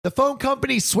The phone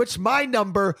company switched my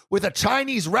number with a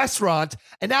Chinese restaurant,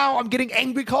 and now I'm getting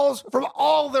angry calls from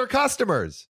all their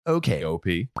customers. Okay, OP.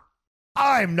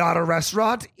 I'm not a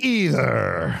restaurant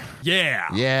either.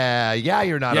 Yeah. Yeah,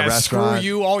 you're not a restaurant. Screw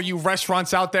you, all you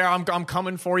restaurants out there. I'm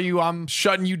coming for you. I'm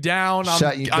shutting you down.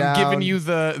 I'm giving you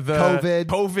the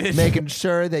COVID. Making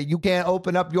sure that you can't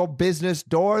open up your business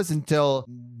doors until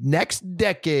next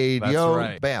decade. That's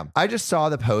right. Bam. I just saw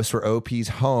the post where OP's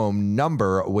home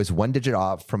number was 1 digit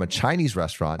off from a Chinese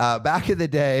restaurant. Back in the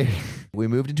day, we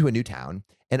moved into a new town.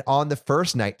 And on the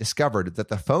first night, discovered that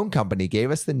the phone company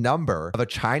gave us the number of a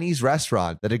Chinese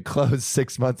restaurant that had closed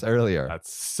 6 months earlier. That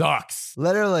sucks.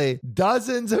 Literally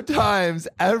dozens of times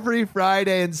every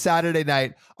Friday and Saturday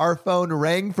night, our phone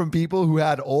rang from people who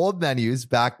had old menus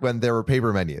back when there were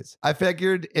paper menus. I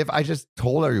figured if I just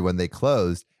told everyone they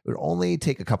closed, it would only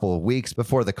take a couple of weeks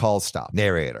before the calls stopped.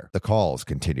 Narrator. The calls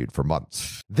continued for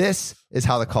months. This is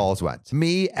how the calls went.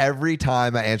 Me, every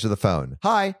time I answer the phone.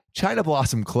 Hi, China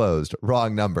Blossom closed.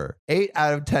 Wrong number. 8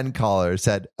 out of 10 callers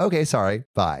said, okay, sorry,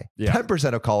 bye. Yeah.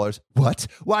 10% of callers, what?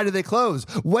 Why did they close?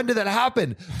 When did that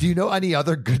happen? Do you know any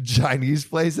other good Chinese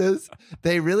places?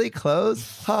 They really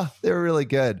closed? Huh, they were really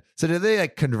good. So did they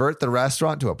convert the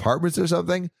restaurant to apartments or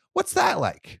something? What's that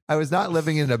like? I was not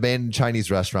living in an abandoned Chinese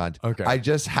restaurant. Okay. I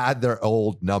just had their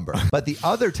old number. But the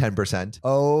other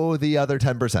 10%, the other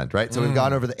 10%, right? So we've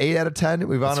gone over the 8 out of 10.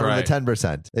 We've gone over the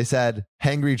 10%. They said,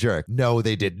 Hangry Jerk. No,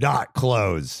 they did not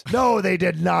close. No, they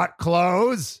did not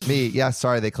close. Me, yeah,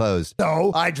 sorry, they closed.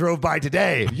 No, I drove by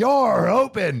today. You're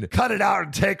open. Cut it out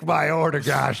and take my order,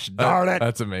 gosh darn it.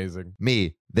 That's amazing.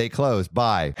 Me, they close.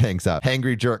 Bye. Hangs up.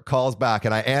 Hangry Jerk calls back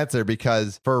and I answer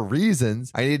because for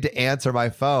reasons I needed to answer my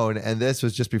phone and this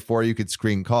was just before you could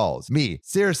screen calls. Me,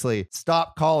 seriously,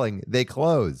 stop calling. They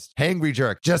closed. Hangry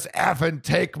Jerk, just effing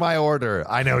take my order.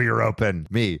 I know you're open.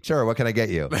 Me, sure, what can I get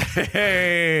you?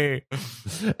 Hey.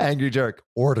 Angry Jerk,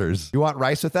 orders. You want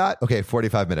rice with that? Okay,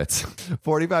 45 minutes.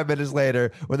 45 minutes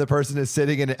later, when the person is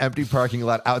sitting in an empty parking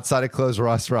lot outside a closed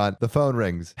restaurant, the phone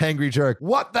rings. Hangry Jerk,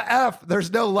 what the F?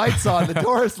 There's no lights on. The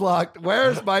door is locked.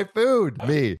 Where's my food?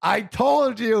 Me, I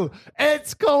told you,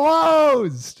 it's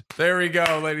closed. There we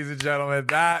go, ladies and gentlemen.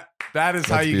 That is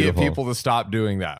how you beautiful. get people to stop doing that.